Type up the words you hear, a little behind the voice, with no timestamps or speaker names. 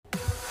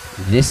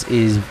This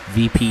is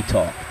VP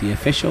Talk, the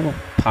official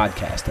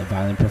podcast of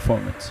Violent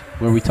Performance,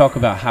 where we talk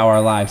about how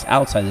our lives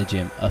outside the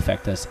gym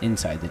affect us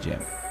inside the gym,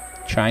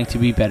 trying to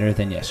be better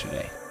than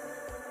yesterday.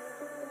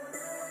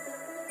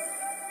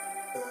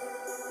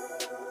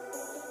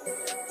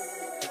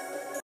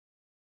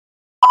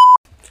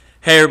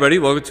 Hey everybody,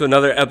 welcome to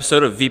another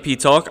episode of VP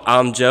Talk.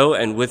 I'm Joe,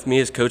 and with me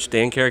is Coach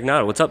Dan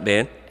Caragnata. What's up,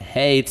 Dan?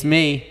 Hey, it's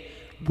me.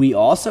 We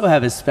also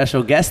have a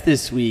special guest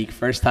this week,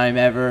 first time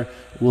ever,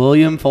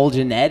 William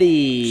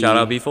Fulgenetti. Shout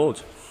out B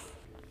Folge.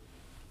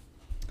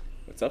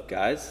 What's up,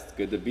 guys? It's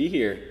good to be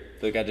here. I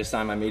feel like I just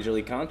signed my major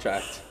league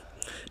contract.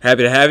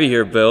 Happy to have you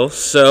here, Bill.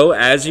 So,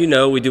 as you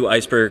know, we do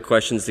icebreaker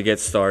questions to get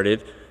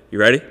started. You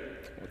ready?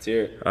 Let's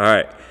hear it. All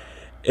right.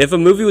 If a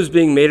movie was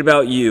being made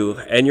about you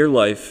and your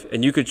life,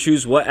 and you could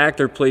choose what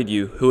actor played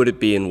you, who would it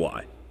be and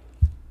why?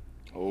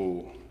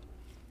 Oh,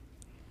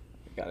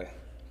 got a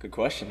good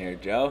question here,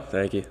 Joe.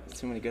 Thank you.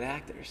 Too many good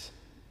actors.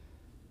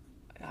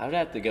 I would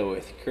have to go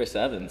with Chris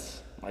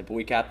Evans, my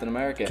boy Captain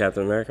America.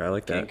 Captain America, I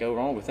like Can't that. go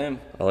wrong with him.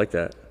 I like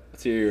that.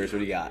 Let's hear yours. What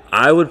do you got?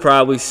 I would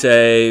probably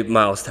say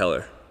Miles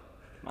Teller,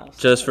 Miles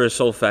just for the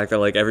sole fact that I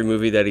like every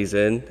movie that he's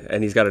in,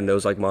 and he's got a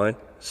nose like mine,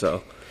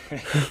 so.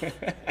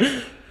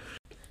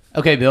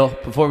 Okay, Bill,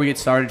 before we get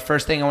started,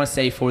 first thing I want to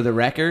say for the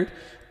record,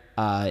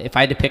 if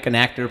I had to pick an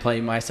actor to play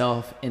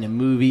myself in a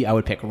movie, I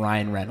would pick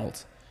Ryan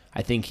Reynolds.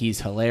 I think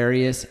he's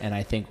hilarious, and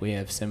I think we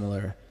have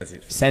similar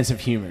sense of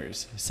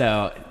humors.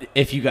 So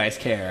if you guys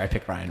care, I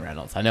pick Ryan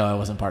Reynolds. I know I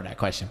wasn't part of that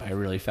question, but I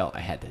really felt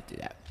I had to do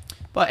that.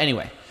 But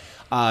anyway,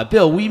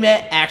 Bill, we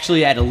met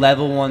actually at a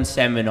Level 1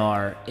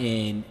 seminar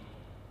in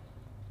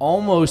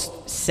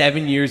almost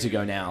 7 years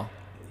ago now.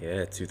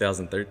 Yeah,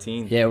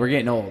 2013. Yeah, we're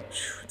getting old.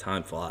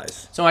 Time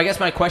flies. So I guess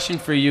my question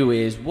for you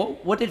is,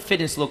 what did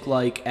fitness look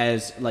like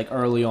as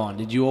early on?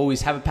 Did you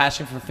always have a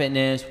passion for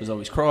fitness? Was it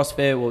always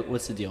CrossFit?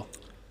 What's the deal?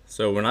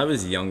 So when I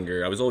was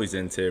younger, I was always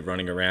into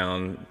running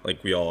around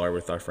like we all are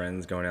with our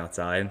friends, going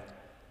outside.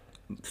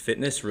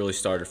 Fitness really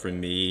started for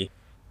me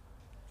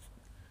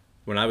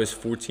when I was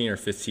 14 or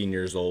 15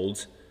 years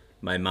old.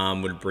 My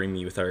mom would bring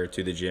me with her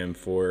to the gym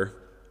for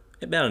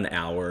about an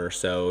hour or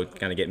so,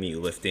 kind of get me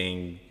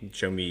lifting,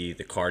 show me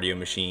the cardio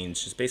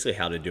machines, just basically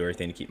how to do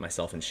everything to keep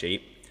myself in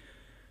shape.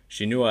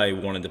 She knew I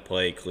wanted to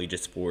play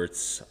collegiate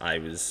sports. I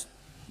was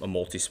a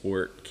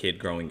multi-sport kid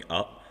growing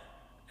up,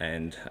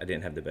 and I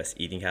didn't have the best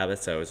eating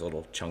habits. I was a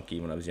little chunky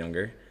when I was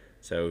younger.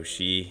 So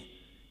she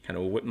kind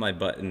of whipped my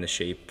butt into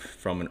shape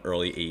from an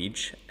early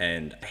age,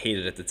 and I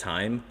hated it at the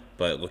time,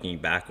 but looking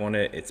back on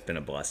it, it's been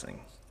a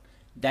blessing.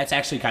 That's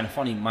actually kind of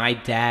funny. My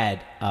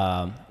dad,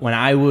 when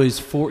I was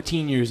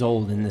 14 years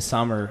old in the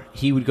summer,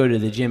 he would go to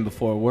the gym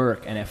before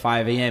work, and at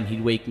 5 a.m.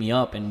 he'd wake me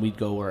up and we'd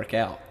go work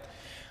out.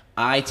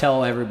 I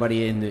tell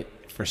everybody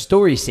for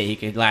story's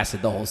sake, it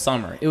lasted the whole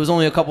summer. It was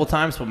only a couple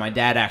times, but my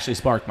dad actually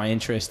sparked my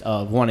interest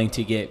of wanting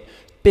to get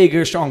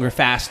bigger, stronger,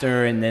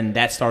 faster, and then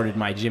that started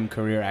my gym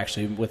career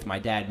actually with my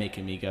dad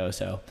making me go.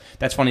 So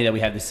that's funny that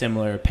we have the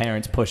similar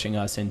parents pushing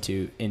us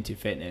into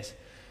fitness.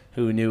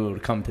 Who knew it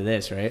would come to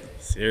this, right?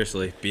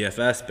 Seriously,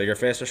 BFS, bigger,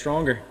 faster,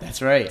 stronger.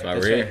 That's right. That's why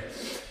we're here.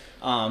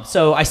 Right.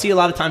 So I see a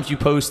lot of times you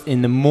post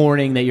in the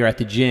morning that you're at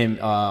the gym.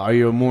 Are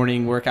you a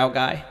morning workout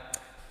guy?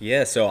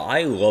 Yeah, so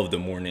I love the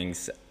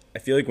mornings. I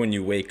feel like when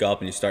you wake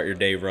up and you start your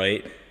day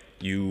right,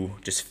 you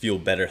just feel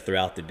better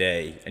throughout the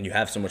day, and you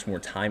have so much more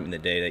time in the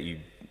day that you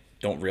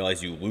don't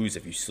realize you lose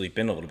if you sleep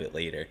in a little bit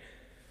later.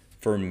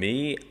 For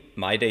me,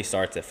 my day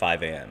starts at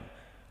 5 a.m.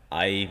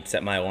 I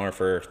set my alarm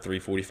for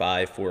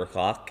 3:45, 4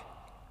 o'clock.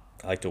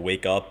 I like to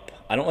wake up.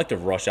 I don't like to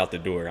rush out the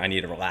door. I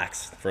need to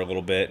relax for a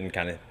little bit and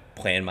kind of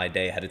plan my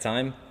day ahead of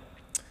time.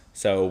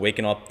 So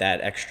waking up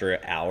that extra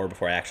hour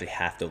before I actually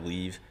have to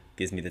leave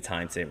gives me the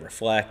time to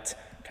reflect,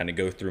 kind of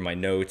go through my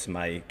notes,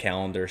 my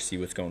calendar, see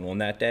what's going on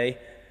that day,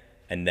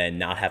 and then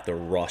not have to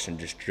rush and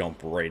just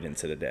jump right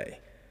into the day.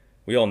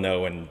 We all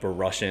know when we're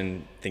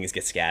rushing, things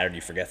get scattered.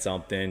 You forget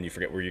something, you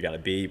forget where you got to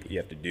be, what you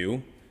have to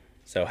do.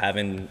 So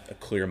having a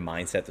clear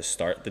mindset to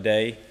start the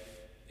day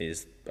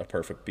is a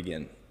perfect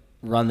begin.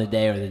 Run the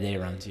day or the day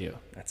runs you.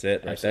 That's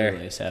it, right Absolutely.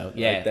 there. So,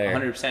 yeah, Right there.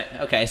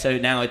 100%. Okay, so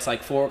now it's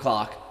like 4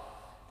 o'clock.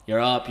 You're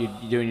up, you're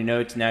doing your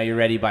notes. Now you're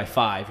ready by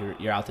 5.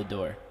 You're out the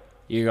door.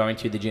 You're going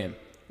to the gym.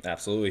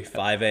 Absolutely.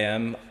 5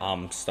 a.m.,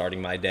 I'm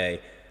starting my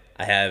day.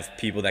 I have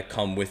people that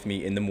come with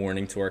me in the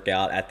morning to work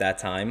out at that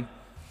time.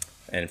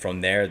 And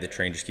from there, the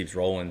train just keeps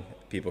rolling.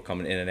 People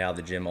coming in and out of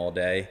the gym all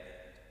day.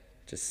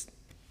 Just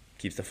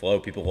keeps the flow.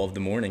 People love the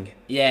morning.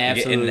 Yeah, You get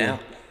absolutely. in and out.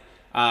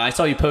 I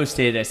saw you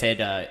posted, I said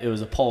it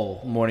was a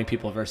poll, morning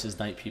people versus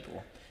night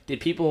people. Did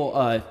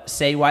people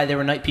say why they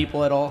were night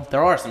people at all?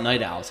 There are some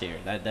night owls here.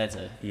 That's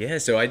a... Yeah,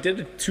 so I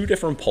did 2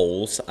 different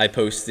polls. I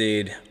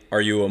posted,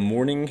 are you a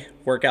morning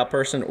workout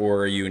person or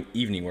are you an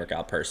evening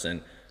workout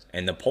person?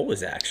 And the poll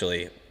was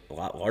actually a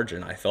lot larger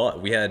than I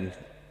thought. We had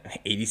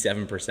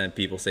 87%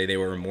 people say they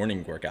were a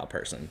morning workout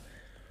person.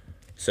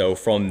 So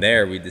from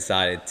there, we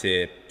decided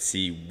to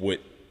see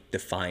what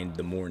defined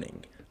the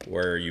morning.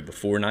 Were you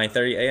before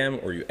 9:30 a.m.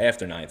 or you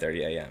after 9:30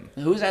 a.m.?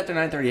 Who's after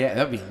 9:30 a.m.?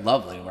 That would be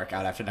lovely to work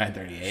out after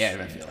 9:30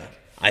 a.m., I feel like.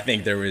 I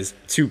think there was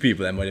 2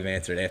 people that might have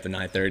answered after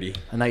 9:30.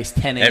 A nice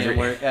 10 a.m.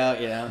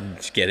 workout, you know,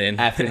 Just get in.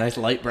 after a nice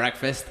light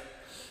breakfast.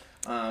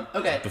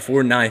 Okay.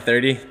 Before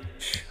 9:30,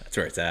 that's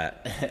where it's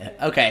at.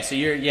 Okay, so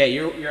you're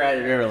at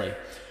it early.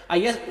 I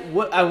guess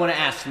what I want to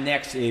ask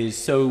next is,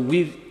 so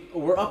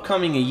we're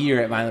upcoming a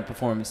year at Violent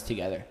Performance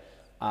together.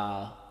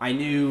 I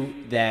knew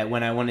that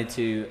when I wanted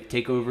to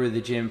take over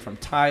the gym from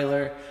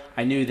Tyler,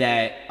 I knew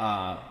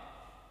that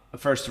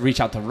first to reach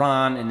out to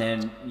Ron, and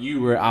then you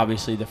were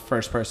obviously the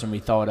first person we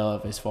thought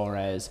of as far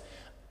as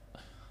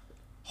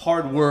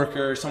hard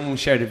worker, someone we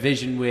shared a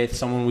vision with,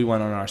 someone we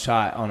went on our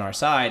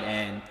side,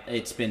 and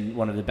it's been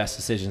one of the best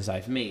decisions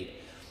I've made.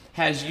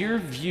 Has your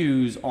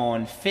views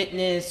on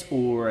fitness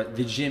or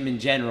the gym in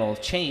general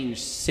changed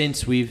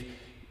since we've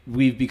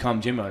become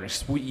gym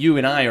owners? You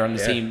and I are on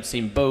the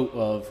same boat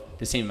of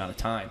the same amount of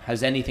time.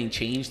 Has anything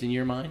changed in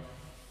your mind?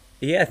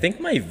 Yeah, I think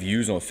my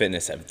views on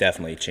fitness have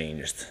definitely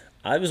changed.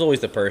 I was always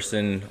the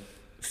person,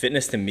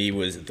 fitness to me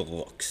was the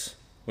looks.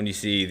 When you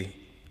see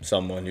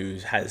someone who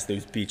has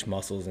those beach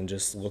muscles and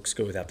just looks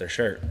good without their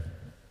shirt.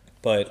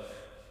 But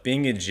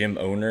being a gym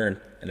owner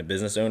and a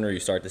business owner, you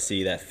start to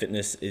see that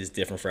fitness is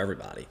different for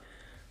everybody.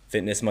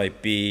 Fitness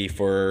might be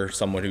for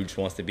someone who just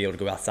wants to be able to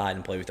go outside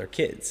and play with their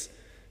kids.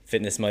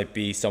 Fitness might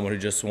be someone who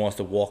just wants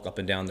to walk up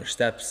and down their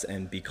steps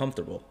and be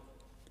comfortable.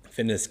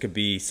 Fitness could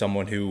be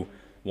someone who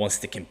wants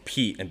to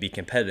compete and be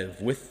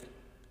competitive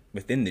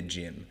within the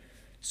gym.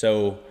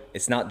 So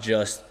it's not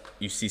just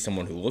you see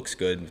someone who looks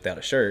good without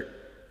a shirt,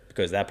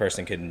 because that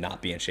person could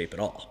not be in shape at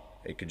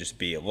all. It could just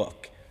be a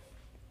look.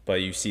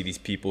 But you see these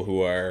people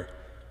who are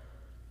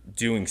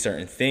doing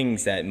certain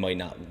things that might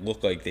not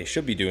look like they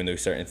should be doing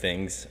those certain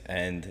things,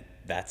 and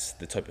that's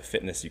the type of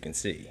fitness you can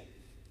see.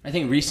 I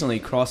think recently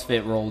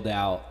CrossFit rolled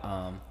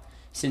out,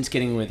 since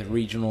getting rid of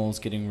regionals,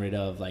 getting rid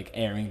of like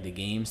airing the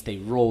games, they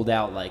rolled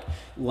out like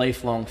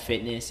lifelong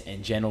fitness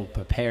and general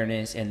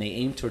preparedness, and they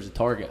aim towards the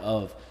target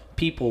of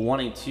people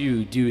wanting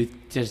to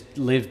just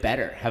live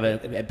better, have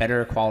a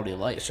better quality of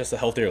life. It's just a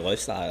healthier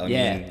lifestyle. I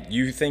mean,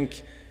 you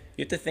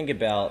have to think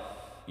about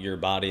your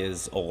body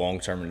as a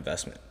long-term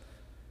investment.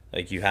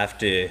 Like, you have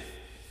to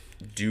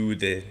do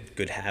the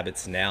good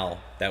habits now.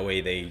 That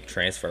way they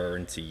transfer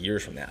into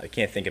years from now. You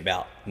can't think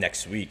about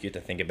next week. You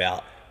have to think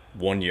about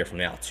 1 year from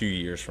now, 2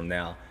 years from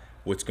now.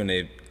 What's going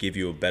to give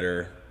you a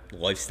better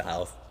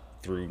lifestyle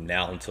through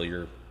now until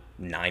you're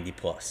 90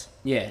 plus.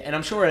 Yeah, and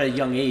I'm sure at a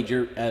young age,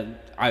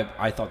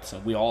 I thought so.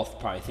 We all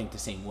probably think the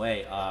same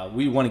way.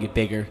 We want to get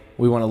bigger.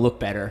 We want to look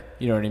better.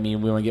 You know what I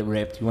mean? We want to get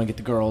ripped. We want to get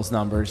the girls'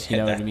 numbers. You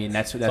know what I mean?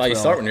 That's how you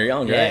start when you're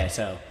young, yeah, right?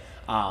 So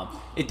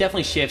it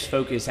definitely shifts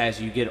focus as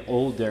you get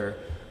older.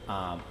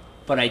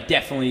 But I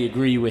definitely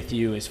agree with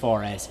you as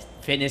far as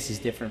fitness is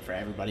different for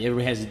everybody.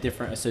 Everybody has a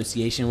different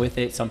association with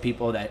it. Some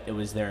people that it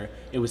was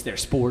their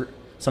sport.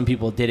 Some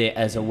people did it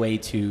as a way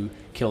to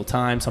kill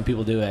time. Some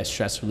people do it as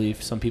stress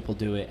relief. Some people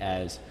do it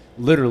as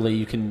literally,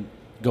 you can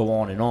go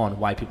on and on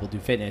why people do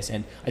fitness.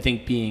 And I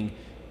think being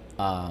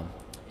I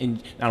don't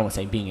want to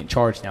say being in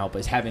charge now, but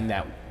it's having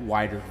that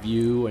wider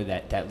view or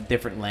that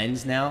different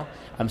lens now.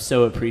 I'm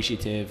so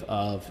appreciative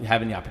of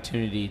having the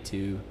opportunity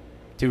to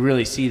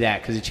really see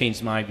that, because it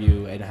changed my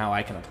view and how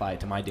I can apply it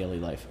to my daily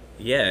life.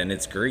 Yeah, and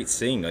it's great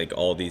seeing like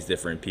all these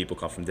different people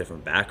come from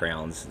different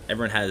backgrounds.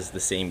 Everyone has the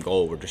same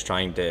goal. We're just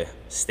trying to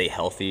stay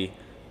healthy,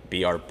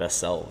 be our best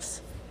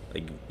selves.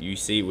 Like, you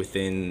see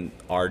within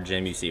our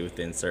gym, you see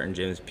within certain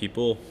gyms,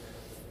 people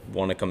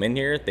want to come in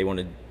here, they want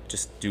to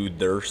just do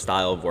their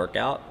style of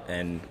workout,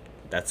 and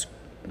that's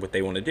what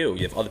they want to do.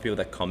 You have other people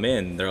that come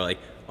in, they're like,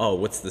 oh,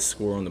 what's the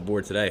score on the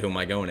board today? Who am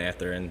I going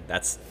after? And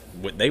that's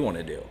what they want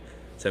to do.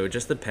 So it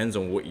just depends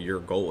on what your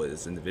goal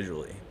is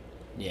individually.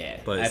 Yeah,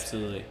 But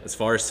absolutely. As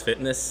far as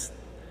fitness,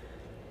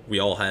 we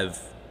all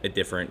have a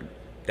different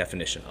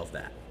definition of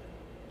that.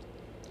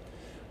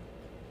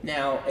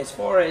 Now, as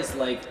far as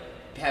like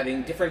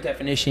having different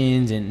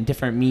definitions and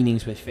different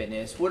meanings with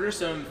fitness, what are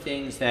some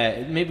things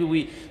that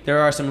maybe there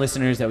are some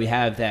listeners that we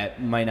have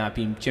that might not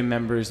be gym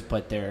members,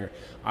 but they're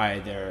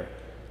either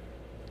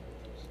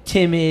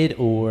timid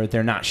or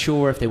they're not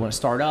sure if they want to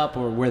start up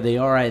or where they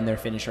are at in their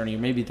fitness journey, or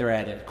maybe they're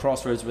at a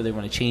crossroads where they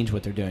want to change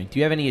what they're doing. Do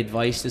you have any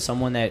advice to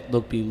someone that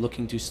be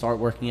looking to start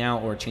working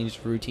out or change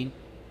the routine?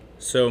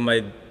 So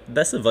my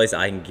best advice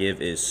I can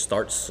give is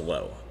start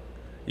slow.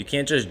 You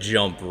can't just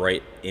jump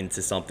right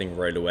into something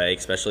right away,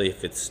 especially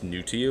if it's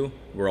new to you.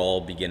 We're all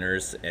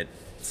beginners at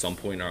some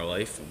point in our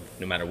life,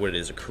 no matter what it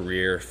is, a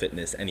career,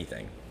 fitness,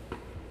 anything.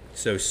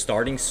 So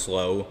starting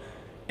slow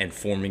and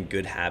forming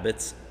good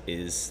habits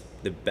is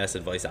the best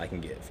advice I can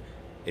give.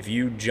 If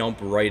you jump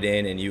right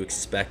in and you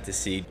expect to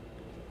see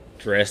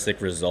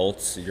drastic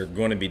results, you're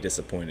going to be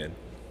disappointed.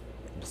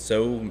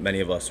 So many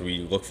of us, we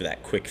look for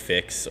that quick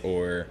fix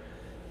or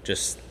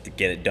just to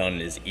get it done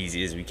as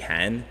easy as we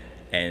can,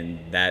 and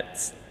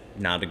that's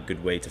not a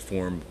good way to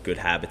form good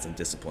habits and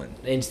discipline.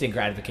 Instant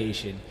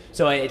gratification.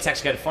 So it's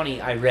actually kind of funny.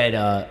 I read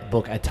a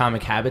book,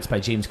 Atomic Habits by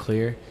James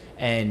Clear,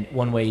 and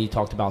one way he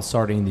talked about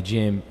starting the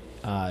gym,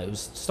 it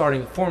was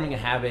forming a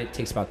habit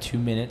takes about 2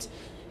 minutes.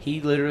 He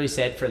literally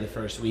said for the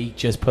first week,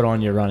 just put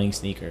on your running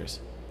sneakers.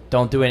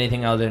 Don't do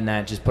anything other than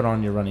that. Just put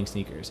on your running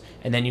sneakers.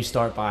 And then you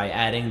start by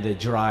adding the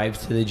drive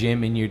to the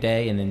gym in your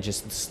day and then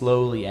just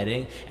slowly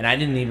editing. And I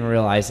didn't even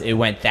realize it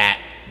went that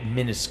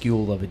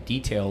minuscule of a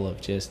detail of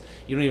just,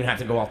 you don't even have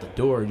to go out the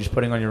door. You're just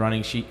putting on your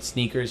running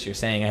sneakers. You're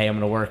saying, hey, I'm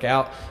going to work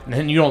out. And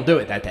then you don't do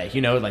it that day.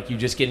 Like you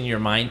just get in your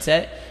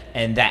mindset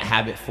and that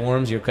habit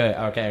forms. You're okay,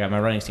 I got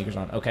my running sneakers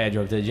on. Okay, I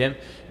drove to the gym.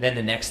 Then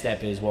the next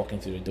step is walking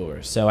through the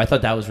doors. So I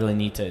thought that was really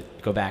neat to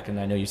go back. And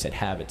I know you said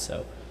habits,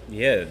 so.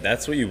 Yeah,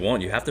 that's what you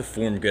want. You have to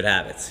form good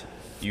habits.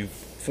 You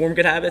form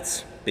good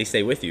habits, they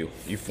stay with you.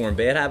 You form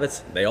bad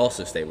habits, they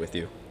also stay with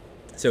you.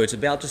 So it's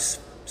about just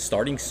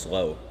starting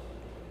slow.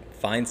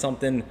 Find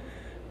something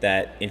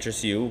that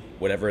interests you,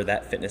 whatever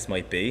that fitness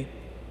might be.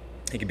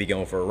 It could be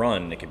going for a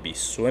run, it could be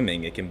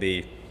swimming, it can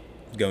be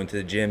going to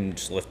the gym,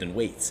 just lifting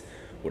weights.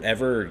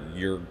 Whatever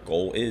your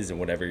goal is and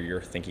whatever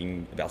you're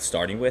thinking about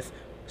starting with,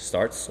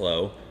 start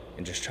slow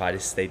and just try to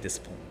stay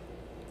disciplined.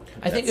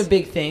 I think a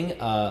big thing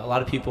a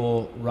lot of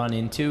people run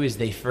into is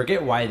they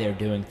forget why they're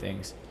doing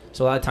things.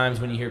 So a lot of times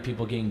when you hear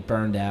people getting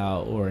burned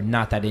out or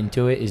not that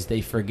into it is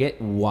they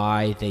forget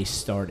why they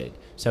started.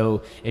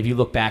 So if you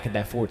look back at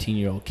that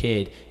 14-year-old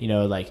kid,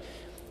 like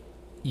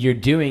you're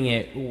doing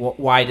it,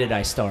 why did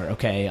I start?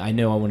 Okay, I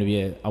know I want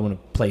to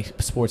play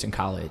sports in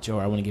college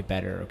or I want to get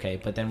better, okay?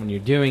 But then when you're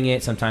doing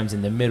it, sometimes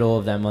in the middle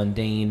of that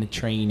mundane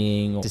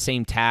training, or the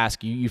same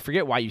task, you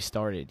forget why you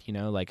started,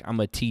 Like I'm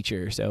a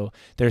teacher, so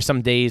there's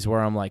some days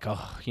where I'm like,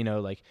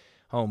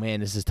 oh man,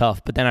 this is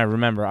tough. But then I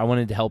remember I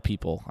wanted to help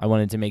people. I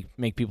wanted to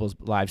make people's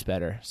lives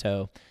better.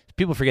 So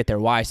people forget their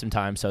why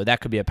sometimes, so that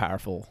could be a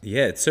powerful.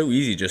 Yeah, it's so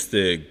easy just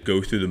to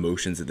go through the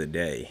motions of the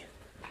day.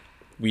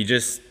 We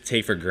just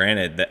take for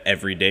granted that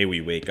every day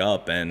we wake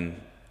up and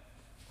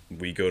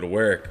we go to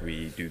work,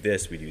 we do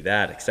this, we do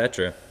that,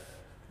 etc.,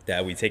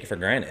 that we take it for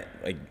granted.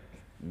 Like,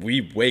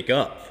 we wake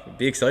up,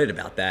 be excited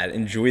about that,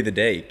 enjoy the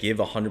day, give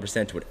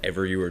 100% to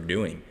whatever you are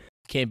doing.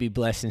 Can't be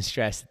blessed and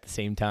stressed at the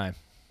same time,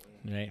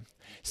 right?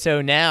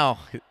 So now,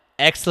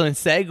 excellent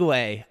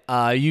segue.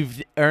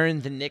 You've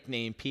earned the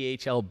nickname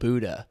PHL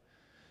Buddha.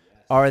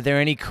 Are there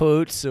any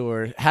quotes,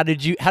 or how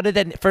did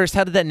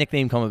that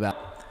nickname come about?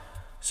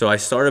 So I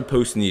started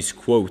posting these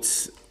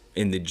quotes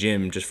in the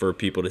gym just for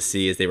people to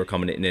see as they were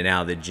coming in and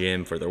out of the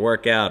gym for their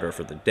workout or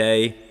for the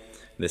day,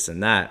 this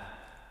and that.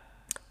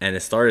 And it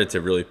started to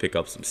really pick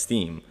up some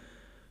steam.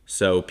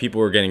 So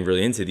people were getting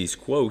really into these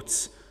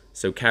quotes.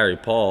 So Carrie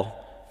Paul,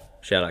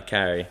 shout out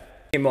Carrie,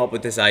 came up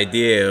with this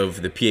idea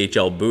of the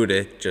PHL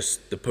Buddha,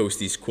 just to post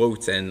these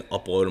quotes and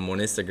upload them on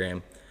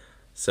Instagram.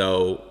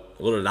 So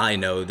little did I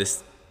know,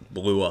 this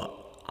blew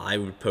up. I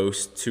would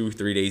post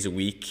 2-3 days a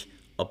week,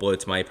 upload it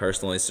to my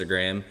personal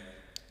Instagram,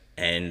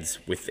 and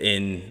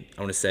within,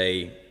 I want to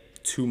say,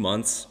 2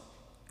 months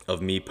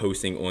of me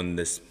posting on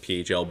this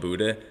PHL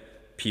Buddha,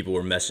 people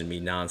were messaging me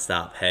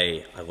nonstop.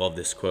 Hey, I love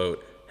this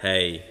quote.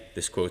 Hey,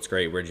 this quote's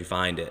great. Where'd you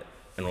find it?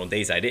 And on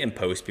days I didn't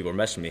post, people were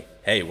messaging me.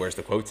 Hey, where's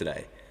the quote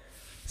today?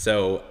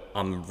 So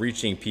I'm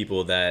reaching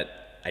people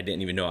that I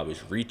didn't even know I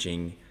was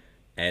reaching,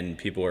 and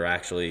people are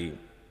actually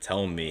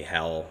telling me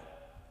how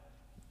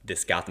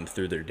this got them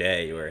through their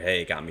day, or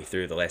hey, it got me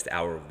through the last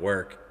hour of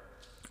work,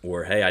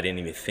 or hey, I didn't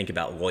even think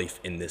about life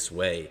in this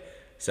way.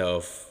 So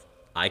if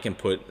I can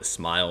put a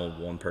smile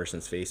on one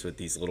person's face with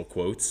these little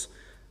quotes,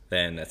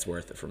 then that's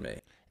worth it for me.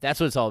 That's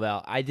what it's all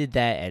about. I did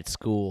that at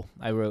school.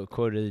 I wrote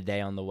quote of the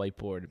day on the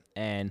whiteboard,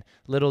 and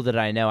little did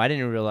I know, I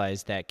didn't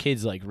realize that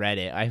kids read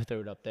it. I threw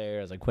it up there.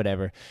 I was like,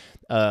 whatever.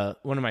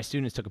 One of my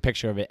students took a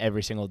picture of it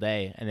every single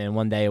day, and then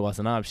one day it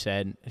wasn't up.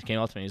 It came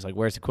up to me. He's like,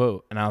 "Where's the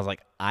quote?" And I was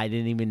like, I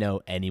didn't even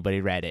know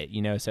anybody read it.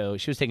 So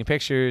she was taking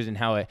pictures and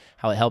how it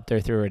helped her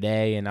through her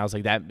day, and I was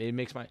like, it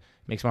makes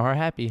my heart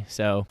happy.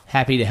 So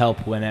happy to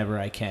help whenever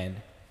I can.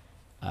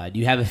 Do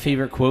you have a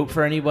favorite quote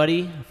for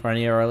anybody, for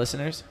any of our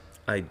listeners?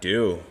 I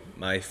do.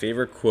 My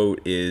favorite quote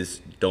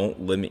is,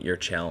 don't limit your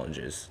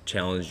challenges,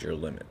 challenge your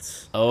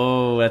limits.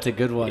 Oh, that's a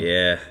good one.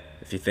 Yeah,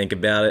 if you think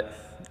about it,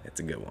 it's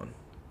a good one.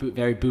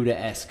 Very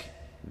Buddha-esque.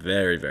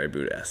 Very, very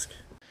Buddha-esque.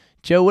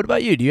 Joe, what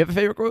about you? Do you have a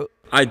favorite quote?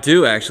 I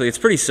do, actually. It's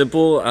pretty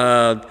simple.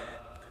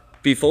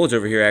 B. Folds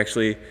over here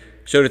actually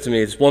showed it to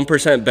me. It's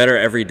 1% better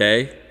every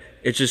day.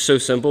 It's just so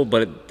simple,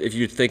 but if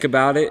you think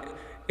about it,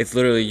 it's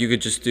literally, you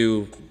could just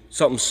do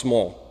something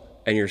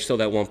small, and you're still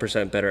that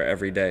 1% better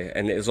every day.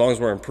 And as long as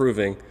we're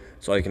improving,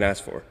 that's all you can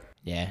ask for.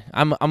 Yeah,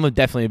 I'm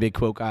definitely a big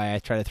quote guy. I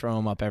try to throw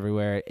them up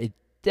everywhere. It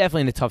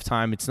definitely in a tough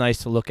time, it's nice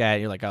to look at.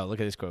 You're like, oh, look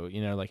at this quote.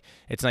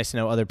 It's nice to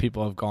know other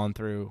people have gone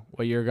through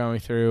what you're going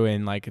through,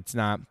 and it's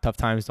not tough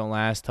times don't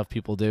last, tough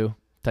people do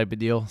type of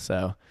deal.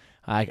 So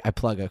I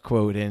plug a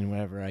quote in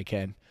whenever I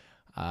can.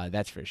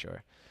 That's for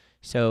sure.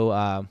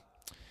 So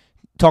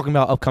talking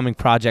about upcoming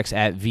projects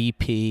at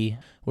VP,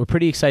 we're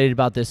pretty excited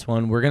about this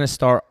one. We're going to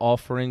start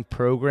offering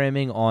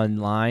programming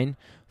online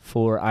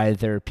for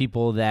either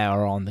people that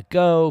are on the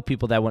go,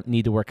 people that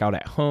need to work out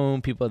at home,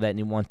 people that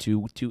want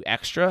to do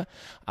extra.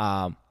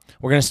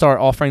 We're going to start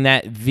offering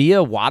that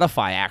via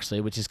Wodify, actually,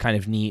 which is kind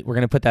of neat. We're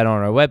going to put that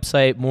on our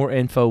website. More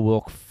info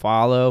will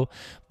follow,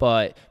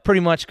 but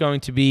pretty much going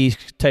to be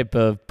type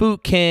of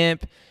boot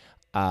camp,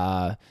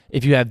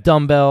 If you have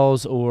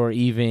dumbbells or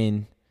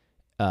even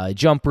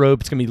jump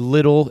rope, it's going to be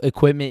little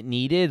equipment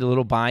needed, a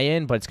little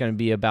buy-in, but it's going to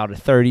be about a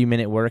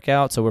 30-minute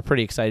workout. So we're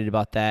pretty excited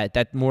about that.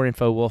 That more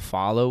info will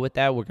follow with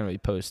that. We're going to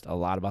post a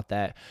lot about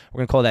that. We're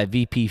going to call that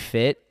VP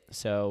Fit.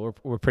 So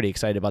we're pretty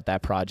excited about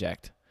that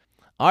project.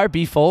 All right,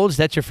 B Folds,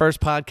 that's your first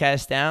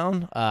podcast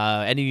down.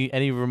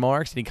 Any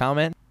remarks, any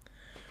comment?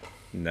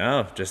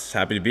 No, just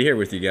happy to be here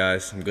with you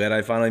guys. I'm glad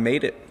I finally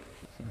made it.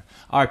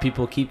 All right,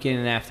 people, keep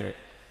getting after it.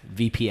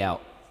 VP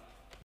out.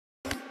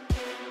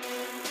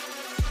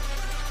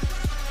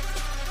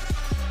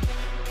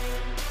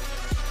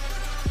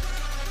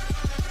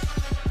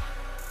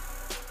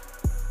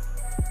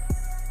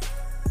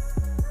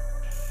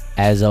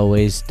 As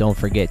always, don't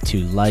forget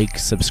to like,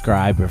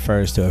 subscribe,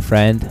 refer us to a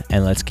friend,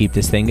 and let's keep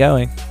this thing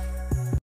going.